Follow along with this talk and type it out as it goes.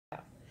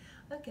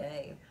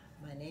Okay,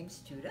 my name's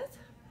Judith,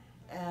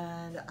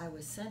 and I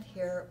was sent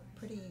here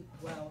pretty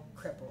well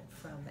crippled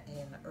from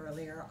an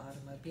earlier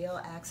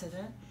automobile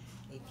accident,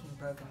 18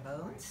 broken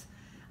bones,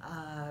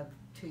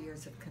 2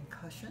 years of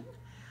concussion,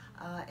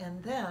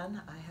 and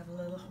then I have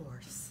a little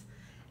horse.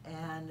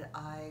 And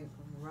I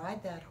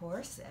ride that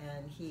horse,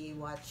 and he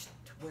watched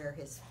where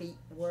his feet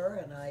were,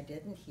 and I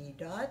didn't. He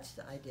dodged,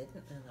 I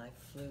didn't, and I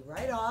flew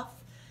right off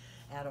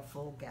at a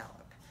full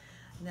gallop.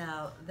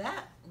 Now,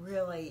 that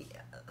really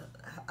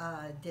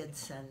did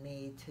send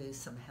me to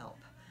some help.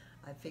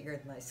 I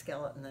figured my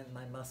skeleton and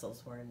my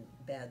muscles were in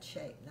bad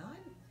shape. Now,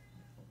 I'm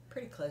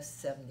pretty close to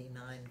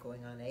 79,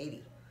 going on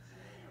 80.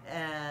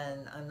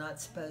 And I'm not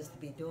supposed to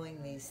be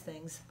doing these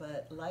things,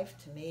 but life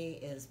to me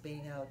is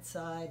being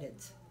outside,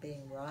 it's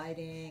being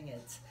riding,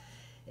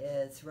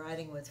 it's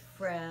riding with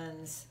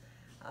friends,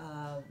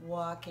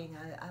 walking.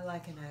 I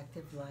like an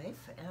active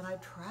life, and I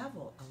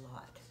travel a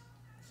lot.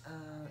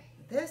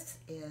 This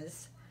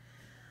is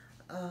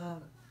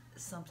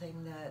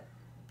something that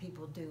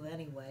people do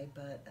anyway,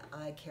 but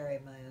I carry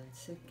my own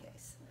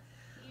suitcase.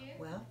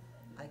 Well,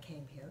 I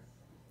came here,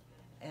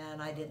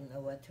 and I didn't know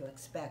what to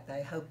expect.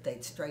 I hoped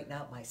they'd straighten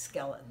out my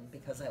skeleton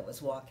because I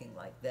was walking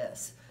like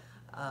this.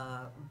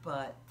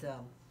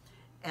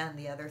 And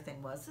the other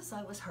thing was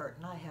I was hurt,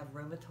 and I have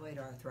rheumatoid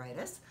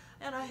arthritis,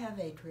 and I have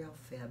atrial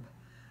fib.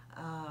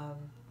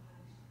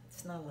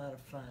 It's not a lot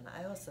of fun.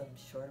 I also am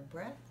short of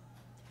breath.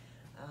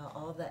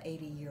 All the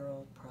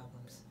 80-year-old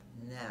problems.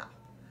 Now,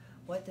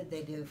 what did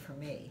they do for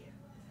me?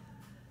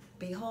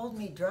 Behold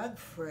me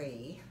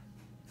drug-free,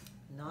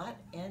 not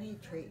any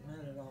treatment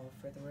at all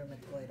for the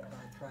rheumatoid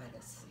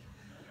arthritis.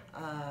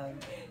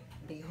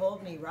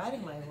 Behold me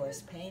riding my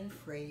horse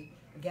pain-free,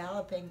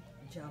 galloping,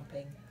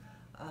 jumping.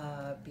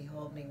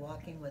 Behold me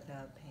walking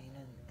without pain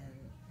and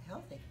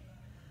healthy.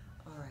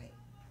 All right.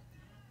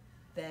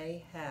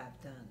 They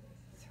have done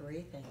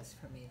 3 things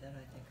for me that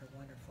I think are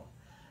wonderful.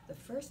 The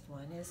first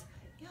one is,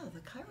 the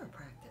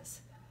chiropractic.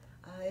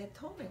 It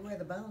told me where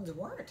the bones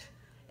weren't.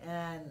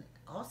 And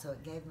also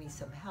it gave me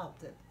some help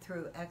that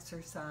through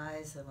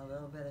exercise and a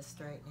little bit of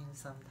straightening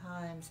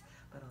sometimes,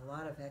 but a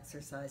lot of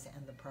exercise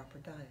and the proper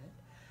diet,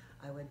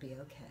 I would be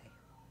okay.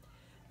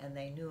 And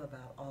they knew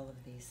about all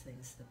of these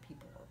things. The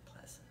people were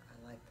pleasant.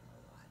 I liked them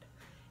a lot.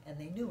 And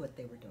they knew what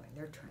they were doing.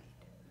 They're trained.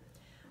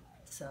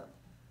 So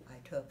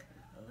I took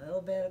a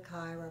little bit of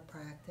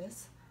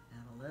chiropractic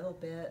and a little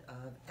bit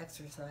of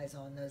exercise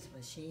on those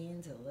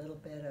machines, a little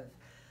bit of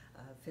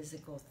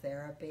physical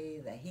therapy,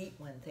 the heat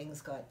when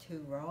things got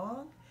too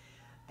wrong.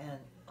 And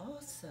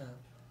also,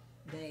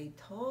 they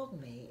told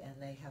me, and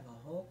they have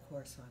a whole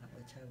course on it,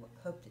 which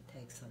I hope to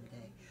take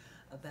someday,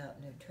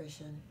 about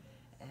nutrition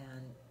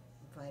and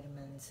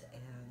vitamins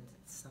and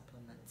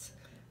supplements,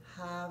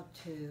 how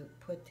to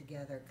put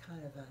together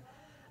kind of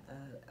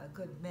a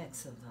good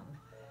mix of them.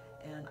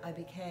 And I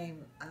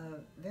became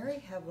very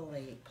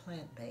heavily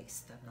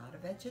plant-based. I'm not a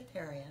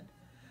vegetarian,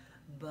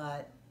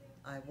 but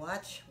I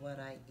watch what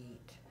I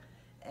eat.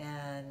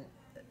 And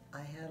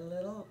I had a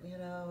little,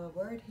 a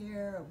word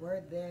here, a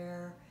word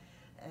there,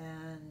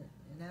 and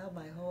now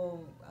my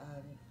whole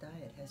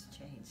diet has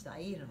changed.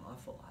 I eat an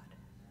awful lot.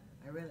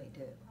 I really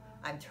do.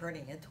 I'm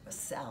turning into a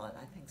salad,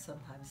 I think,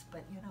 sometimes,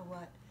 but you know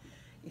what?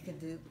 You can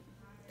do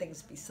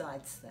things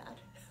besides that,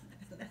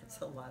 and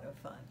that's a lot of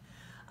fun.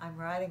 I'm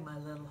riding my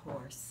little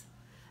horse,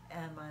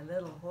 and my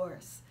little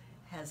horse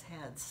has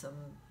had some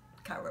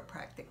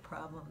chiropractic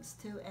problems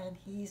too, and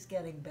he's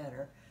getting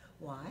better.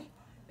 Why?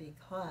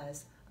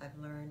 Because I've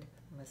learned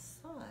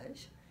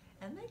massage,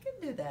 and they can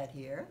do that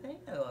here. They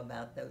know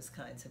about those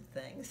kinds of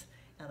things,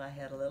 and I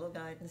had a little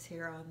guidance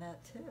here on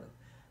that too.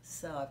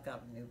 So I've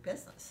got a new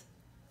business.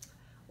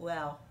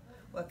 Well,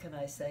 what can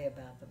I say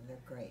about them? They're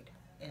great,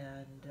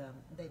 and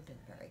they've been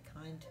very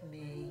kind to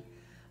me.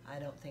 I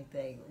don't think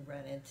they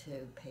run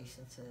into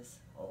patients as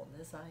old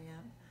as I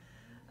am,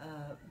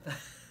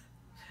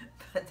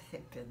 but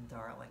they've been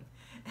darling.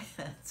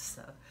 And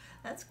so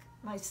that's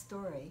my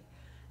story,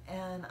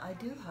 and I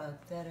do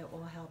hope that it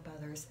will help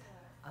others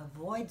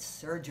avoid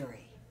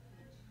surgery.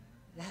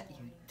 That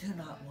you do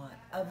not want.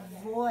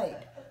 Avoid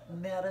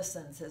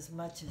medicines as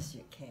much as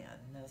you can.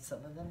 Now,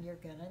 some of them you're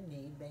going to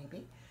need,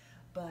 maybe,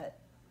 but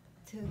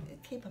to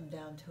keep them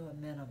down to a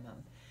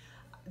minimum.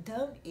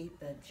 Don't eat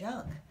the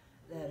junk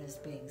that is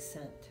being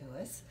sent to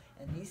us,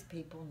 and these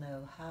people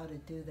know how to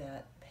do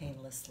that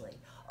painlessly.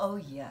 Oh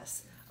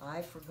yes,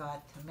 I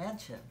forgot to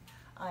mention,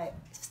 I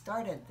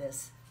started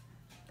this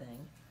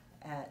thing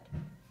at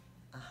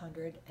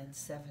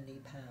 170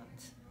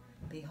 pounds.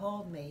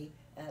 Behold me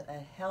at a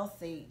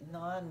healthy,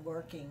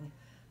 non-working,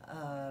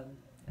 I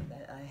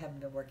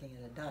haven't been working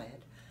in a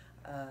diet,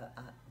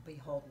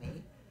 behold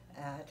me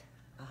at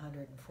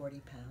 140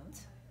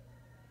 pounds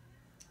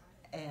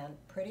and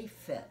pretty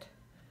fit.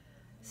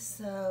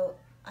 So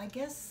I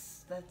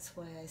guess that's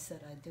why I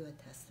said I'd do a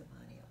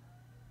testimonial.